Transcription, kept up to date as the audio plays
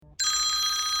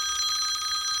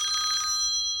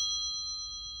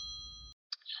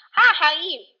How are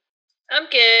you? I'm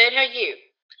good. How are you?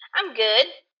 I'm good.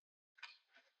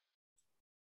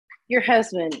 Your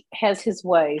husband has his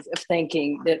ways of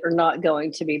thinking that are not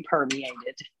going to be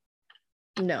permeated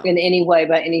No. in any way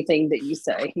by anything that you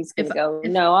say. He's going to go,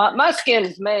 no, my skin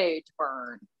is made to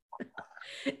burn.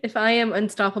 If I am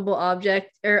unstoppable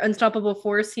object or unstoppable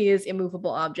force, he is immovable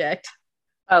object.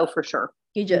 Oh, for sure.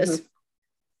 He just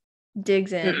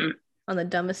digs in on the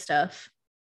dumbest stuff.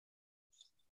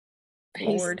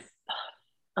 Lord.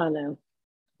 I know.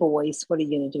 Boys, what are you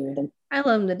going to do with them? I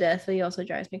love him to death, but he also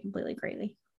drives me completely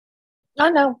crazy. I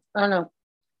know.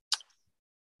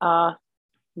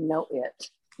 Know it.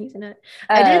 He's a nut.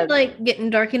 I did like getting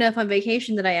dark enough on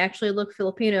vacation that I actually look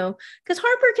Filipino, because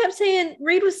Harper kept saying,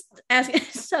 Reed was asking,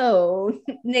 so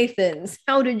Nathan's,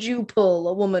 how did you pull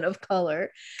a woman of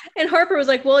color? And Harper was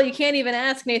like, well, you can't even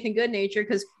ask Nathan Goodnature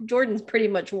because Jordan's pretty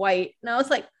much white. And I was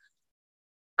like,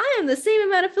 I am the same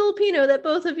amount of Filipino that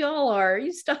both of y'all are.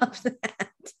 You stop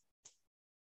that.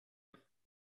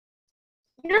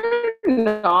 You're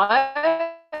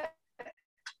not.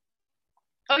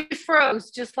 Oh, you froze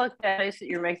just like that face that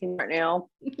you're making right now.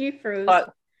 You froze.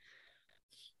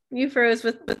 You froze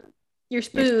with your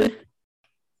spoon.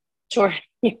 Sure,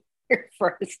 you're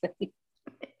frozen.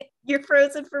 You're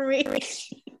frozen for me.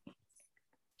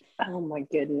 Oh my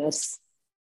goodness.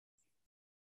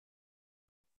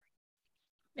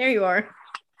 There you are.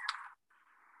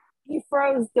 You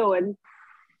froze doing.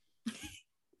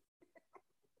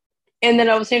 And then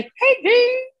I was saying, hey,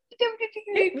 ding.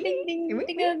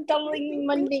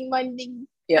 Munding.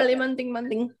 Yeah. Ali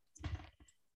Munding.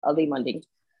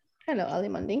 Hello, Ali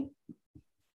Munding.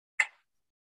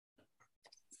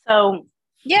 So,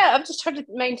 yeah, I'm just trying to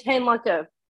maintain like a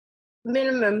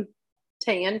minimum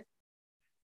tan.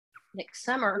 Next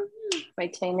summer,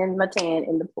 maintaining my tan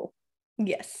in the pool.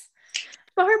 Yes.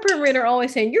 But Harper and Reed are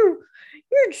always saying, you're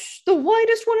just the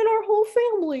whitest one in our whole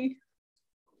family.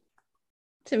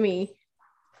 To me.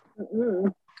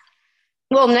 Mm-mm.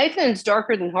 Well, Nathan's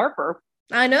darker than Harper.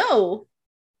 I know.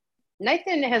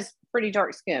 Nathan has pretty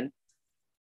dark skin.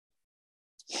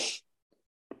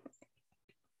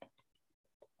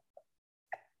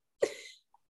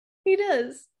 He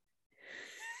does.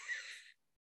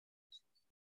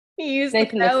 He used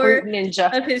Nathan, the power fruit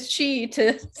ninja of his chi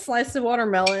to slice the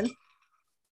watermelon.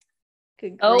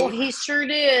 Oh, he sure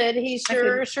did. He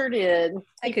sure did.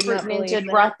 I could not believe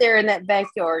that. Right there in that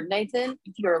backyard. Nathan,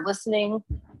 if you're listening,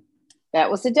 that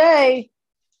was the day.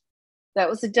 That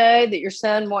was the day that your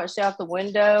son watched out the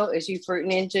window as you fruit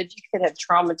ninja. You could have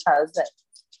traumatized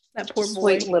that poor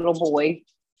sweet little boy.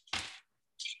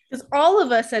 Because all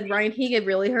of us said Ryan Higa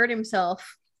really hurt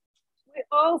himself. We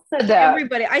all said that.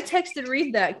 Everybody. I texted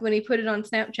Reed that when he put it on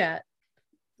Snapchat.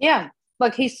 Yeah.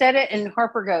 Like he said it and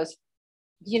Harper goes,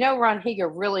 you know, Ron Higa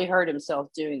really hurt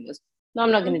himself doing this. No,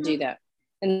 I'm not going to do that.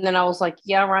 And then I was like,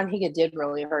 yeah, Ron Higa did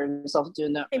really hurt himself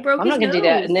doing that. I'm not going to do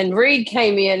that. And then Reed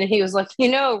came in and he was like, you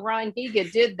know, Ron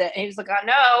Higa did that. And he was like, I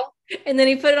know. And then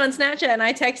he put it on Snapchat and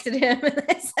I texted him and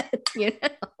I said, you know.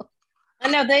 I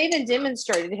know they even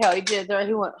demonstrated how he did that.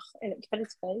 He went and it cut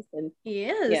his face. And he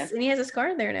is. Yeah. And he has a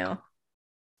scar there now.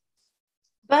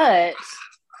 But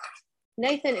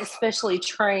Nathan especially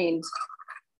trained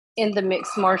in the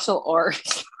mixed martial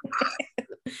arts.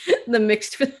 The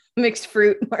mixed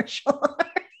fruit martial arts.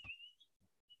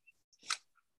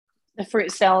 The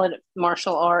fruit salad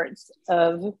martial arts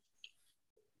of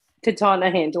katana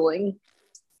handling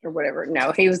or whatever.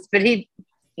 No, he didn't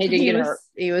get hurt.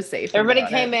 He was safe. Everybody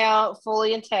came out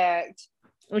fully intact.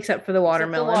 Except for the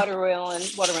watermelon.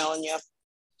 Watermelon, yeah.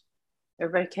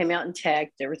 Everybody came out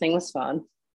intact. Everything was fine.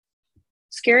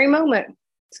 Scary moment.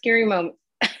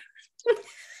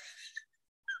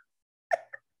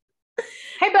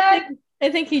 Hey, bud. I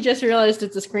think he just realized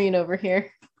it's a screen over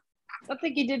here. I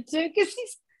think he did too, because he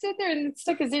stood there and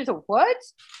stuck his ears. What?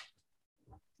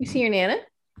 You see your Nana?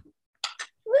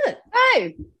 Look.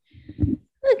 Hey.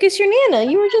 Look, it's your Nana.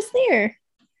 You were just there.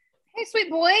 Hey, sweet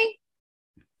boy.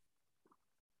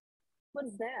 What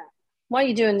is that? Why are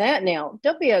you doing that now?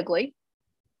 Don't be ugly.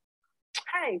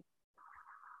 Hey.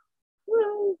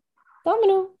 Woo.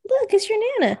 Domino. Look, it's your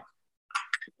Nana.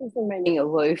 He's remaining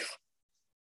aloof.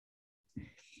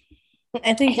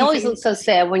 I think he always looks so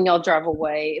sad when y'all drive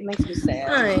away. It makes me sad.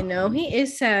 I know. He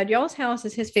is sad. Y'all's house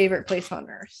is his favorite place on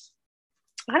earth.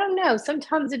 I don't know.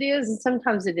 Sometimes it is and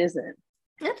sometimes it isn't.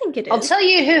 I think it is. I'll tell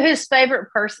you who his favorite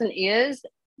person is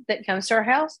that comes to our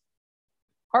house.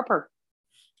 Harper.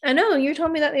 I know. You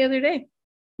told me that the other day.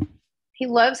 He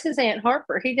loves his Aunt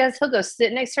Harper. He does. He'll go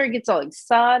sit next to her. He gets all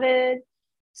excited.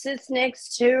 Sits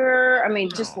next to her. I mean,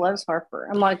 just loves Harper.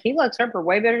 I'm like, he loves Harper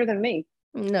way better than me.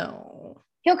 No.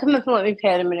 he'll come up and let me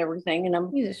pet him and everything. And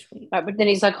I'm he's sweet. But then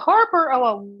he's like, Harper, oh,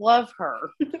 I love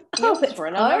her. Oh, it's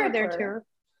run on over there to her.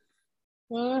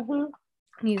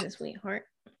 He's a sweetheart.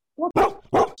 Well,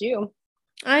 you.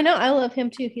 I know. I love him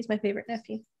too. He's my favorite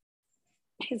nephew.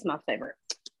 He's my favorite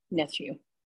nephew.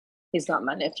 He's not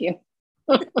my nephew.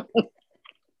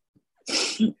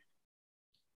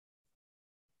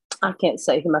 I can't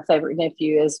say who my favorite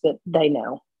nephew is, but they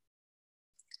know.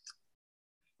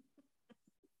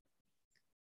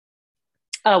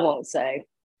 I won't say,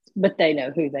 but they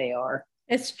know who they are.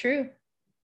 It's true.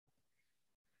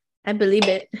 I believe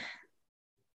it.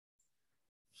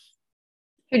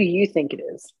 Who do you think it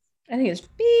is? I think it's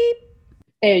beep.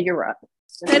 Yeah, you're right.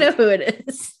 I know who it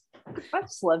is. I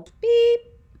just love beep.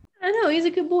 I know, he's a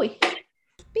good boy.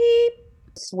 Beep.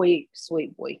 Sweet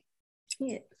boy.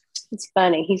 Yeah. It's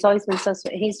funny. He's always been so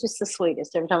sweet. He's just the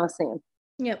sweetest every time I see him.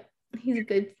 Yep. He's a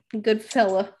good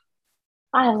fella.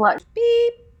 I have like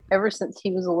beep ever since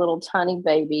he was a little tiny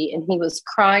baby, and he was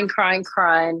crying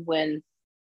when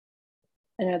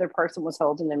another person was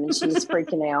holding him, and she was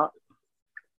freaking out.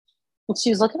 And she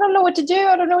was like, I don't know what to do.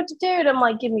 And I'm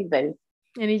like, give me, baby.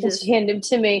 And she handed him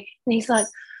to me, and he's like,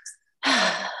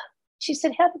 she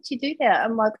said, how did you do that?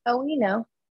 I'm like, oh, you know.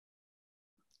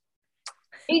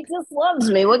 He just loves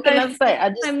me. What can I say?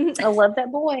 I love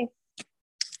that boy.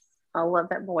 I love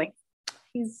that boy.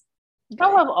 I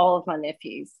love all of my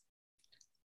nephews.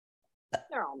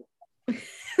 They're all.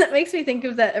 That makes me think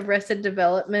of that Arrested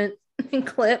Development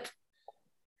clip.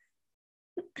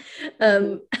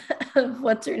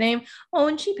 What's her name? Oh,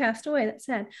 and she passed away. That's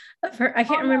sad. I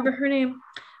can't remember her name,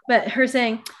 but her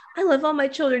saying, I love all my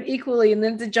children equally, and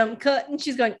then it's a jump cut, and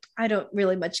she's going, I don't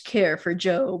really much care for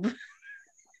Job.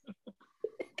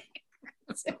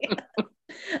 So, yeah.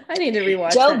 I need to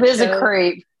rewatch Job is a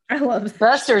creep. I love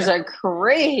Buster's a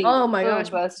creep. Oh my gosh,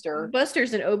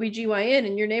 Buster's an OBGYN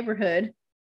in your neighborhood.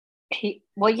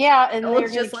 Well, yeah, and they're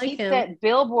just just keep that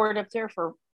billboard up there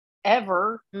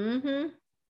forever. Mm-hmm.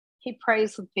 He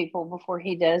prays with people before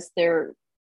he does their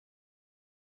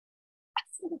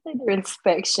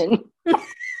inspection. Because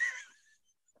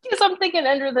I'm thinking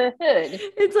under the hood.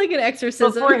 It's like an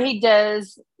exorcism. Before he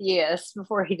does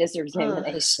their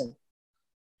examination.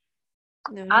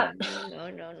 No.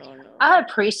 I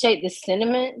appreciate the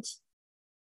sentiment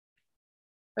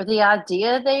or the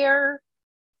idea there.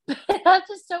 I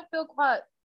just don't feel quite.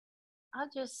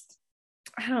 That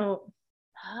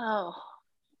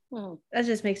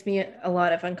just makes me a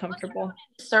lot of uncomfortable.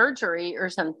 Surgery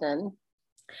or something.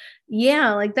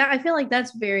 Yeah, like that. I feel like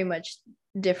that's very much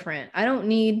different. I don't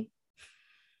need.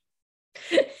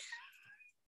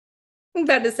 I'm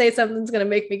about to say something's going to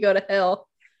make me go to hell.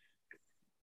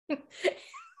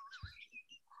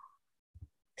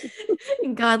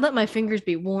 God, let my fingers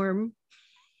be warm.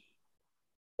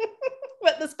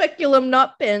 Let the speculum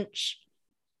not pinch.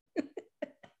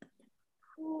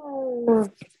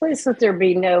 Please let there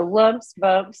be no lumps,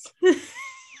 bumps,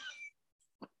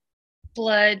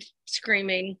 blood,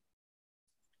 screaming.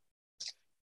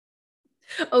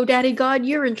 Oh, Daddy God,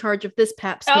 you're in charge of this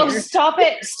pap smear. Oh, stop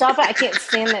it. I can't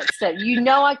stand that stuff. You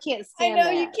know I can't stand that.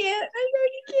 I know you can't.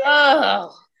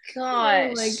 Oh,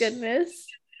 gosh. Oh, my goodness.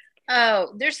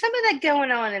 Oh, there's some of that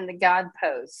going on in the God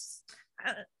posts.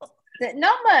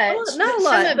 Not much. Well, not a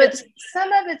lot, but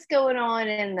some of it's going on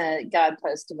in the God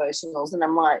post devotionals. And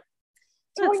I'm like,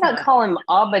 can we not call him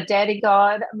Abba Daddy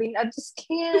God? I mean, I just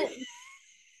can't.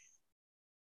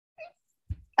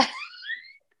 I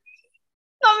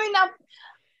mean,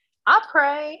 I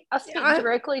pray. I speak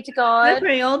directly to God. I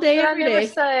pray all day, every day. I never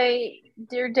say,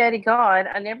 Dear Daddy God.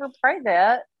 I never pray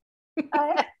that.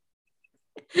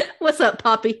 What's up,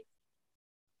 Poppy?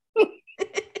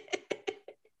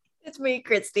 It's me,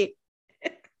 Christy.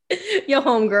 Your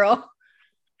homegirl.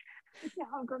 Your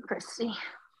homegirl, Christy.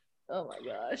 Oh my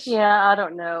gosh. Yeah, I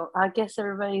don't know. I guess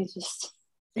everybody's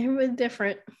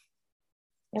different.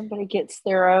 Everybody does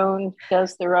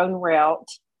their own route.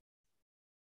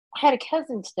 I had a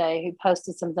cousin today who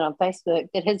posted something on Facebook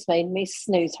that has made me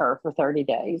snooze her for 30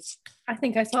 days. I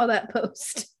think I saw that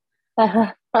post.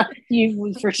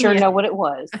 You for sure know what it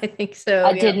was. I think so.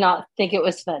 I did not think it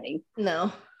was funny.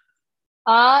 No.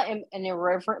 I am an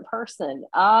irreverent person.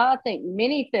 I think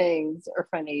many things are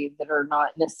funny that are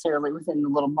not necessarily within the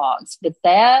little box, but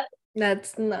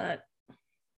that's not.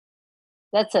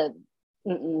 That's a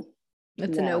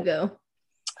That's a no-go.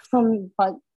 I'm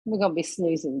like, we're gonna be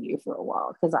snoozing you for a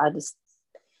while because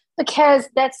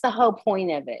that's the whole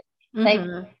point of it.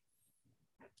 Mm-hmm.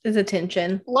 It's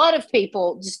attention. A lot of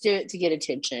people just do it to get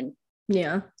attention.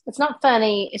 Yeah. It's not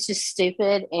funny. It's just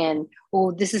stupid. And,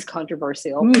 this is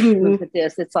controversial. Look at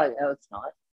this. It's like, oh, it's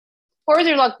not. Or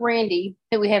they're like Randy,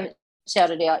 who we haven't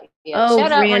shouted out yet. Oh,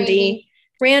 Shout out Randy.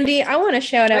 Randy, I want to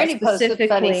shout out specifically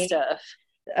funny stuff.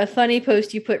 A funny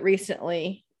post you put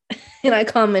recently, and I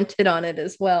commented on it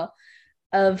as well,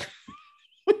 of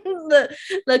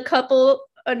the couple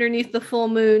underneath the full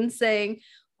moon saying,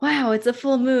 "Wow, it's a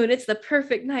full moon. It's the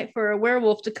perfect night for a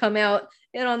werewolf to come out."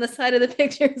 And on the side of the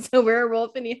picture is a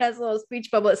werewolf, and he has a little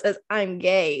speech bubble that says, "I'm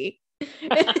gay."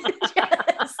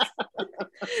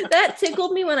 That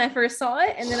tickled me when I first saw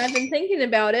it, and then I've been thinking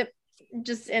about it,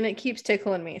 and it keeps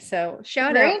tickling me. So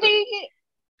shout out, Randy,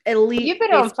 elite. You've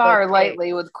been on fire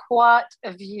lately with quite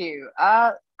a few.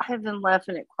 I have been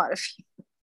laughing at quite a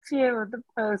few of the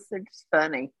posts. They're just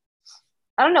funny.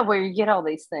 I don't know where you get all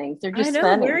these things. They're just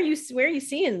funny. Where are you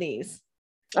seeing these?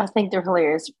 I think they're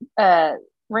hilarious.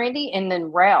 Randy and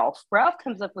then Ralph. Ralph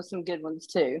comes up with some good ones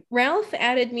too. Ralph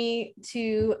added me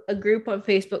to a group on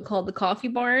Facebook called the Coffee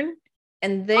Barn,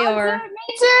 and they are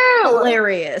me too.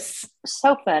 Hilarious.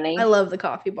 So funny. I love the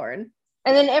Coffee Barn.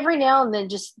 And then every now and then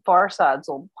just Far Sides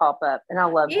will pop up, and I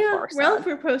love the Far Sides. Ralph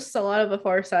reposts a lot of the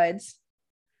Far Sides.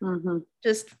 Mm-hmm.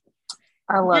 Just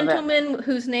I love gentlemen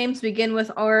whose names begin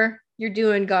with R. You're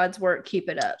doing God's work. Keep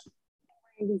it up.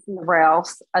 Randy's and the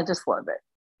Ralphs. I just love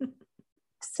it.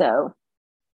 So,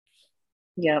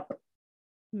 yep.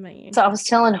 Man. So I was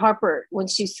telling Harper when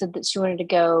she said that she wanted to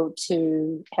go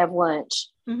to have lunch.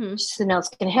 Mm-hmm. She said, "No, it's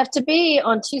going to have to be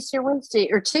on Tuesday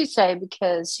or Tuesday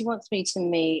because she wants me to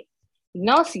meet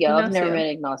Ignacio. I've never met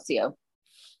Ignacio.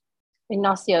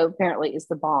 Ignacio apparently is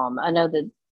the bomb. I know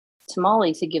the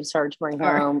tamales he gives her to bring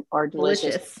home are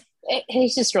delicious.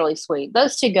 He's just really sweet.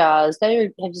 Those two guys,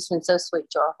 they have just been so sweet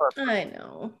to our Harper. I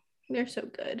know. They're so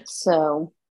good.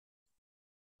 So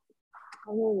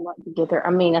I really like to get there.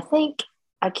 I mean, I think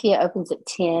IKEA opens at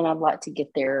 10. I'd like to get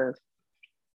there.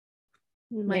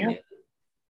 Noon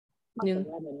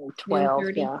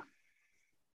 12, yeah.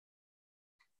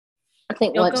 I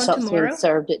think lunch stops being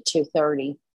served at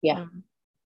 2:30. Yeah. Mm-hmm.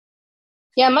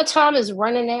 Yeah, my time is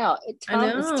running out.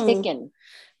 Time is ticking.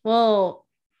 Well,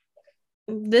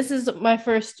 this is my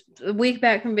first week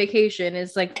back from vacation.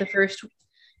 Is like the first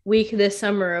week this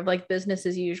summer of like business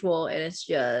as usual, and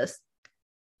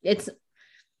it's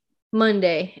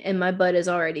Monday and my butt is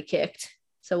already kicked.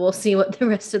 So we'll see what the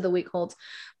rest of the week holds.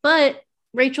 But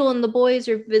Rachel and the boys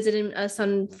are visiting us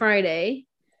on Friday.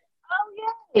 Oh,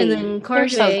 yay. And then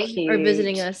Carjay are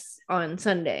visiting us on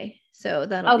Sunday. So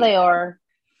that'll they are.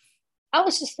 I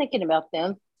was just thinking about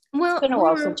them. Well, it's been a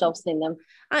while since I've seen them.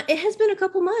 It has been a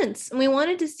couple months, and we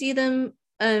wanted to see them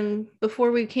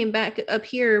before we came back up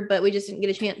here, but we just didn't get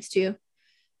a chance to.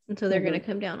 And so they're going to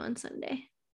come down on Sunday.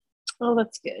 Oh,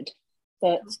 that's good.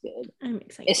 That's good. I'm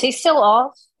excited. Is he still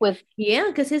off with? Yeah,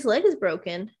 because his leg is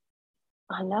broken.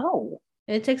 I know.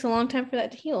 And it takes a long time for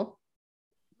that to heal.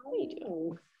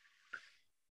 Oh.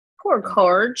 Poor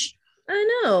Carge.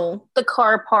 I know. The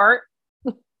car part.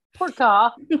 Poor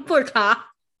car. Poor car.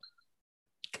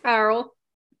 Carl.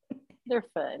 They're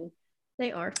fun.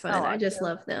 They are fun. I just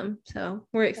love them. So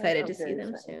we're excited to see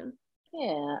them soon.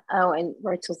 Yeah. Oh, and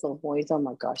Rachel's little boys. Oh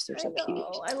my gosh, they're so cute.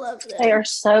 I love them. They are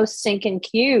so stinking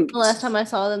cute. The last time I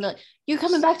saw them, they're like, "You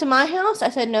coming back to my house?" I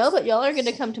said, "No, but y'all are going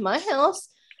to come to my house.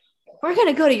 We're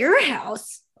going to go to your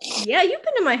house." "Yeah, you've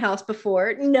been to my house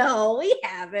before." "No, we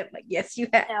haven't." But yes, you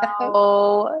have.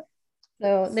 No.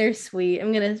 So they're sweet.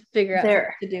 I'm going to figure out what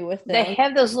to do with them. They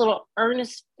have those little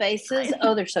earnest faces.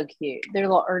 Oh, they're so cute. They're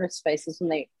little earnest faces when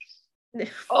they.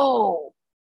 Oh.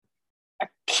 A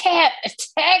cat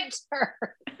attacked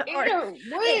her. Her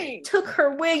wig. Took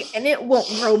her wig and it won't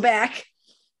grow back.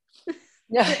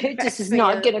 No, it just is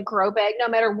not going to grow back no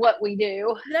matter what we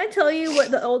do. Did I tell you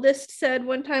what the oldest said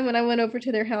one time when I went over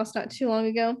to their house not too long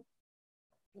ago?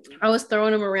 I was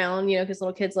throwing him around, because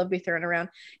little kids love to be thrown around.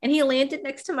 And he landed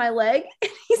next to my leg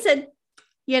and he said,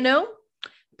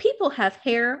 people have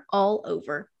hair all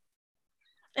over.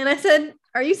 And I said,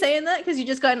 "Are you saying that because you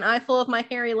just got an eye full of my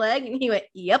hairy leg?" And he went,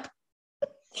 "Yep."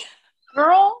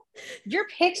 Girl, your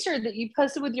picture that you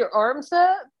posted with your arms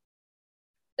up,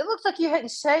 it looks like you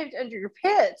hadn't shaved under your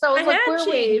pits. I was like, "Where are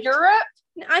we in Europe?"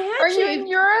 I had Are you in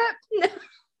Europe? No.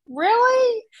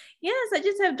 Really? Yes, I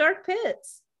just have dark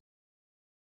pits.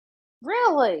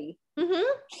 Really?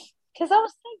 Mm-hmm. Because I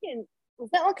was thinking, was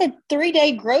that like a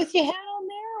 3-day growth you had on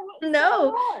there?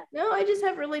 No, I just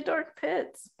have really dark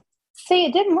pits. See,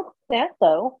 it didn't look like that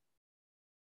though.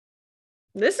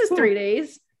 This is 3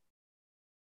 days.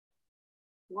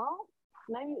 Well,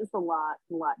 maybe it was a lot.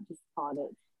 A lot just caught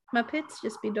it. My pits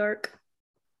just be dark.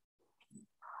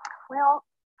 Well,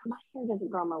 my hair doesn't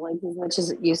grow on my legs as much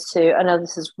as it used to. I know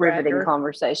this is riveting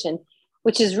conversation,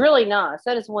 which is really nice.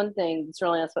 That is one thing that's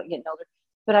really nice about getting older.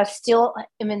 but I still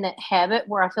am in that habit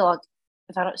where I feel like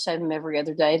if I don't shave them every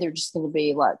other day, they're just going to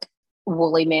be like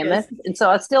woolly mammoth. Yes. And so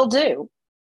I still do.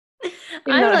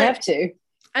 Even though I have to.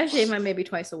 I shave mine maybe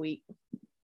twice a week.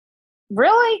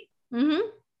 Really? Mm-hmm.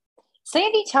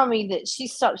 Sandy told me that she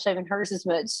stopped shaving hers as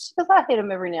much because I hit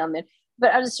them every now and then.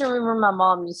 But I just remember my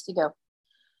mom used to go,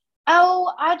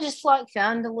 "Oh, I just like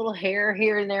find a little hair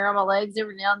here and there on my legs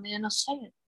every now and then. I'll shave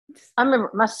it." I remember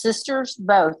my sisters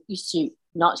both used to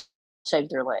not shave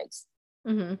their legs.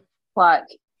 Mm-hmm. Like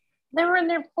they were in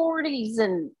their 40s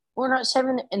and we're not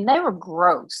shaving it, and they were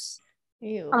gross.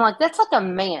 Ew. I'm like, that's like a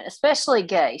man, especially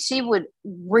gay. She would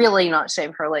really not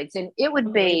shave her legs, and it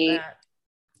would be.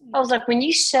 I was like, when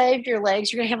you shaved your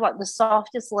legs, you're gonna have like the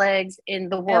softest legs in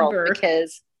the world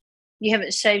because you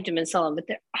haven't shaved them in so long. But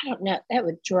I don't know, that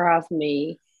would drive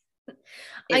me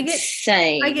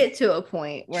insane. I get to a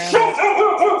point where I'm like,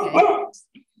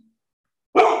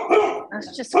 okay.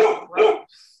 That's just gross.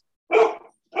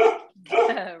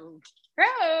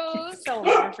 Gross. I'll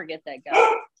never forget that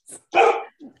guy.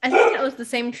 I think that was the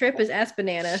same trip as Ass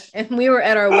Banana, and we were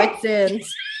at our wits'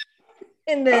 ends.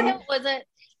 And then no, it wasn't.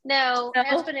 No,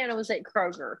 Ass Banana was at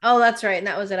Kroger. Oh, that's right. And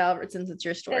that was at Albertsons. It's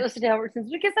your store. It was at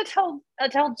Albertsons because I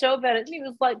told Joe about it, and he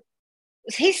was like,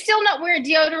 he's still not wearing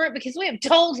deodorant because we have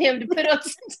told him to put on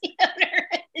some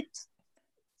deodorant.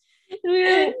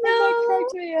 We like, no,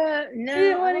 we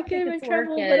didn't want to get him in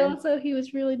trouble, but also he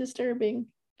was really disturbing.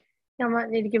 I might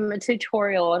need to give him a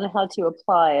tutorial on how to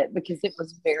apply it because it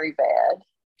was very bad.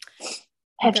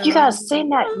 Have you guys seen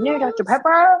that new Dr.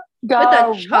 Pepper? With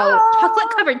a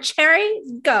chocolate covered cherry?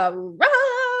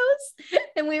 Gross!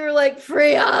 And we were like,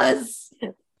 free us!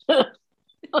 It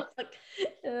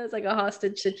was like a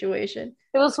hostage situation.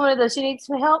 It was one of those, you need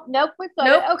some help? Nope, we've got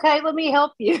it. Okay, let me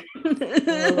help you.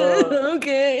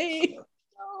 Okay.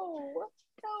 No,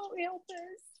 don't help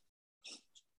us.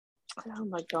 Oh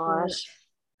my gosh.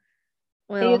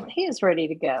 Well, he is ready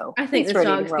to go. I think this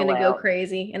dog's gonna go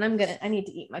crazy, and I need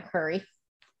to eat my curry.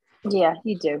 Yeah,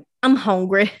 you do. I'm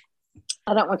hungry.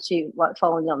 I don't want you like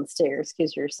falling down the stairs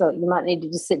because you might need to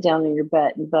just sit down on your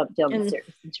butt and bump down the stairs.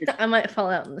 I might fall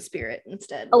out in the spirit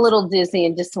instead. A little dizzy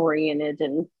and disoriented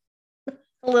and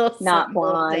a little not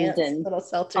blind and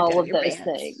all of those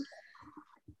things.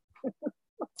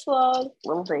 What's wrong?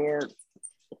 Little dance.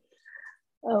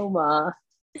 Oh my.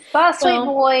 Bye, sweet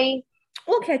boy.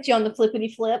 We'll catch you on the flippity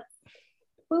flip.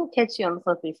 We'll catch you on the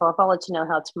flippity flip. I'll let you know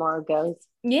how tomorrow goes.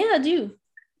 Yeah, do.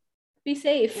 Be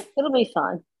safe. It'll be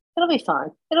fun. It'll be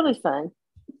fun. It'll be fun.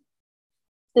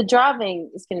 The driving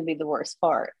is going to be the worst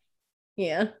part.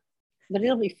 Yeah. But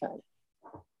it'll be fun.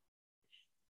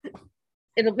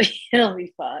 It'll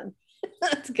be fun.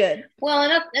 That's good.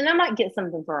 Well, and I might get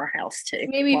something for our house too.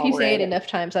 Maybe if you say it enough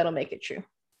times, that'll make it true.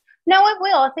 No, it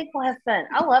will. I think we'll have fun.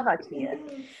 I love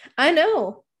IKEA. I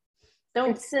know.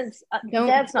 Don't Dad's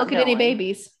not look at any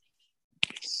babies.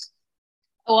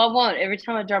 Oh, I won't. Every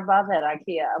time I drive by that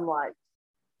IKEA, I'm like,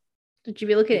 did you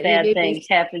be looking at bad things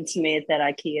happen to me at that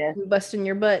IKEA? Busting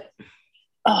your butt.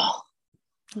 Oh,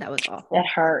 that was awful. That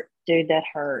hurt, dude. That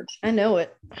hurt. I know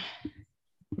it.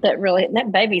 That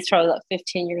baby's probably like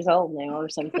 15 years old now or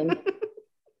something.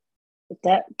 But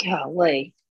that,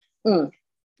 golly. Ugh.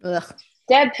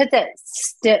 Dad put that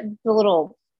step, the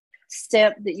little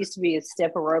step that used to be a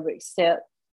step aerobic step.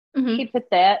 Mm-hmm. He put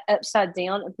that upside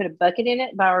down and put a bucket in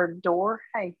it by our door.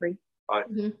 Hey, Bree.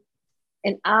 Mm-hmm.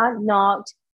 And I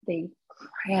knocked the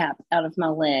crap out of my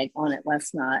leg on it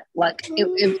last night. Like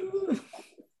it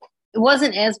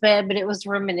wasn't as bad, but it was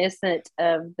reminiscent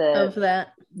of that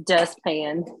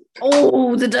dustpan.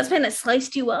 Oh, the dustpan that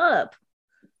sliced you up.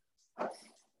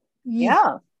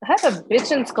 Yeah, I have a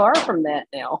bitchin' scar from that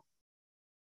now.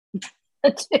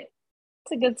 It's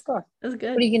a good scar. That's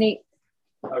good. What are you gonna eat?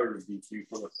 I ordered B2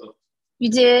 for myself.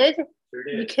 You did? Sure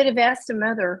did. You could have asked a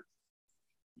mother.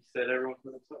 You said everyone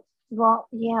for themselves. Well,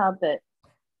 yeah, but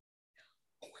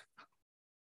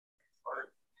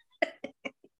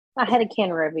I had a can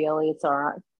of ravioli. It's all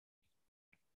right.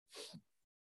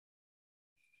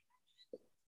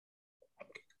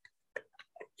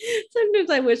 Sometimes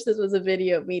I wish this was a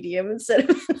video medium instead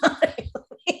of an audio.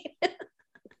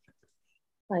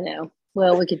 I know.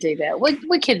 Well, we could do that.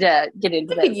 We could get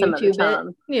into that some other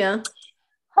time. Yeah.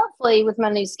 Hopefully, with my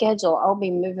new schedule, I'll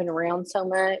be moving around so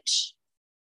much,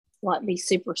 like be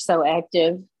so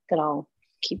active that I'll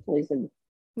keep losing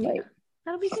weight. Yeah,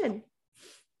 that'll be good.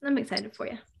 I'm excited for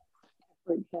you.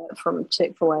 From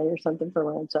Chick-fil-A or something for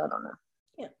lunch. I don't know.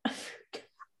 Yeah.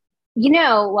 You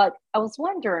know, like I was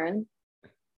wondering.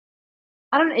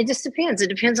 I don't know. It just depends. It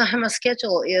depends on how my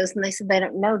schedule is, and they said they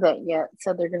don't know that yet,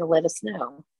 so they're going to let us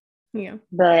know. Yeah.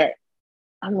 But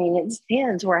I mean, it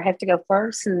depends where I have to go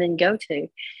first and then go to.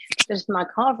 Just my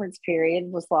conference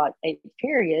period was like a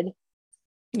period.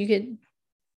 You could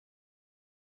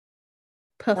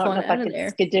puff I don't on know if out I of could there.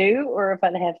 skidoo or if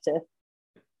I'd have to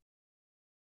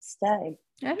stay.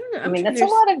 I don't know. I mean, that's a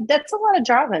lot of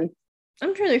driving.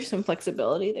 I'm sure there's some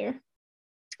flexibility there.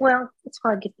 Well, that's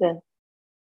why I get the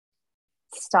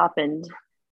stop and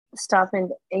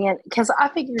because I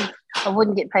figured I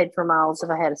wouldn't get paid for miles if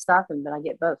I had a stipend, but I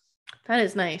get both. That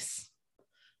is nice.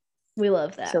 We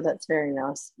love that. So that's very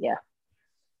nice. Yeah.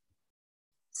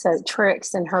 So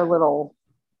Trix and her little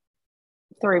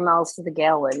 3 miles to the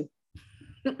gallon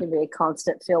would be a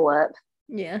constant fill up.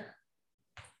 Yeah.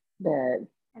 But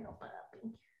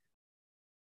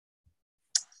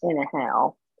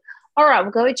anyhow. All right,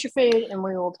 we'll go eat your food and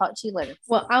we will talk to you later.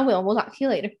 Well, I will. We'll talk to you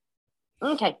later.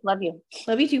 Okay. Love you.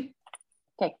 Love you too.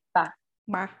 Okay. Bye.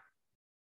 Bye.